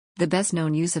The best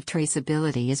known use of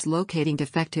traceability is locating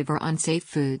defective or unsafe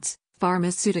foods,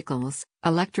 pharmaceuticals,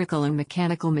 electrical and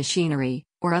mechanical machinery,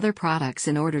 or other products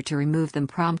in order to remove them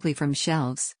promptly from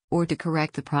shelves, or to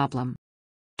correct the problem.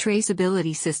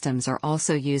 Traceability systems are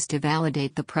also used to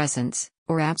validate the presence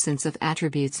or absence of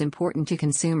attributes important to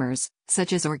consumers,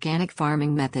 such as organic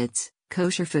farming methods,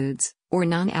 kosher foods, or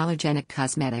non-allergenic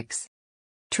cosmetics.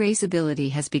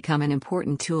 Traceability has become an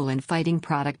important tool in fighting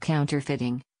product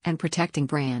counterfeiting and protecting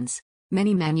brands.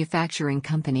 Many manufacturing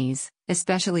companies,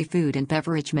 especially food and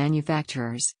beverage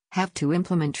manufacturers, have to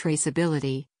implement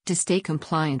traceability to stay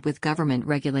compliant with government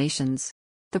regulations.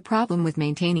 The problem with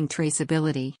maintaining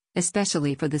traceability,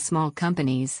 especially for the small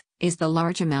companies, is the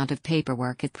large amount of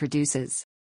paperwork it produces.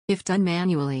 If done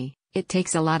manually, it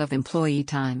takes a lot of employee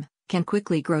time, can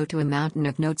quickly grow to a mountain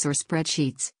of notes or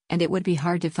spreadsheets, and it would be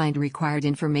hard to find required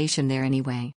information there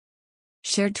anyway.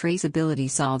 Shared Traceability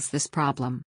solves this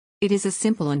problem. It is a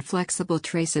simple and flexible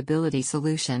traceability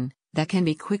solution that can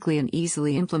be quickly and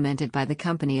easily implemented by the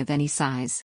company of any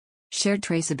size. Shared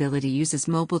Traceability uses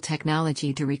mobile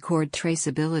technology to record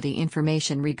traceability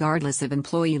information regardless of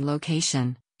employee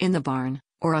location, in the barn,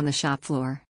 or on the shop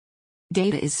floor.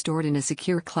 Data is stored in a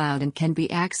secure cloud and can be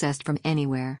accessed from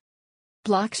anywhere.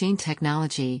 Blockchain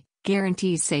technology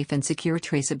guarantees safe and secure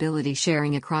traceability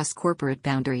sharing across corporate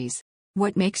boundaries.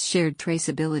 What makes Shared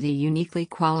Traceability uniquely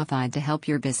qualified to help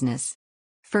your business?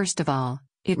 First of all,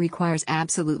 it requires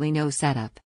absolutely no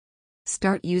setup.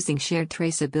 Start using Shared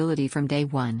Traceability from day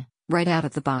one, right out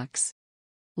of the box.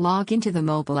 Log into the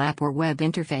mobile app or web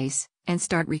interface, and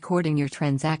start recording your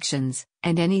transactions,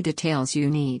 and any details you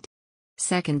need.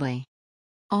 Secondly,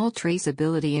 all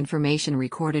traceability information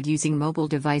recorded using mobile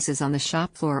devices on the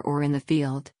shop floor or in the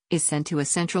field is sent to a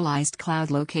centralized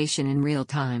cloud location in real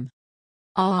time.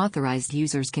 All authorized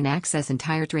users can access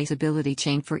entire traceability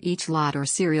chain for each lot or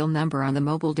serial number on the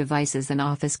mobile devices and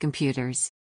office computers.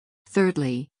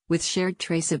 Thirdly, with Shared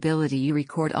Traceability you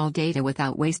record all data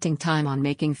without wasting time on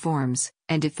making forms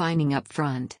and defining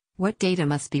upfront what data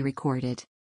must be recorded.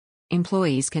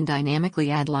 Employees can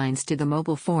dynamically add lines to the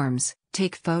mobile forms,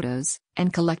 take photos,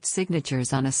 and collect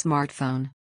signatures on a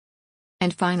smartphone.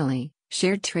 And finally,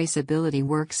 Shared Traceability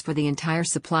works for the entire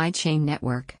supply chain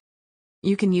network.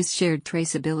 You can use Shared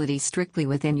Traceability strictly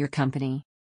within your company.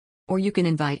 Or you can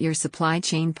invite your supply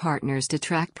chain partners to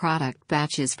track product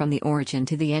batches from the origin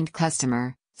to the end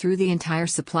customer, through the entire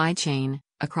supply chain,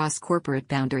 across corporate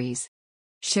boundaries.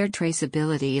 Shared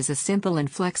Traceability is a simple and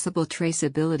flexible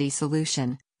traceability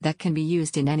solution that can be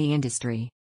used in any industry.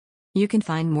 You can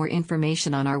find more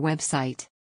information on our website,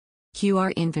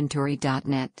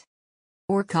 qrinventory.net,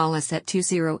 or call us at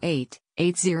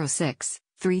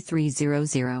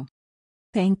 208-806-3300.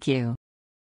 Thank you.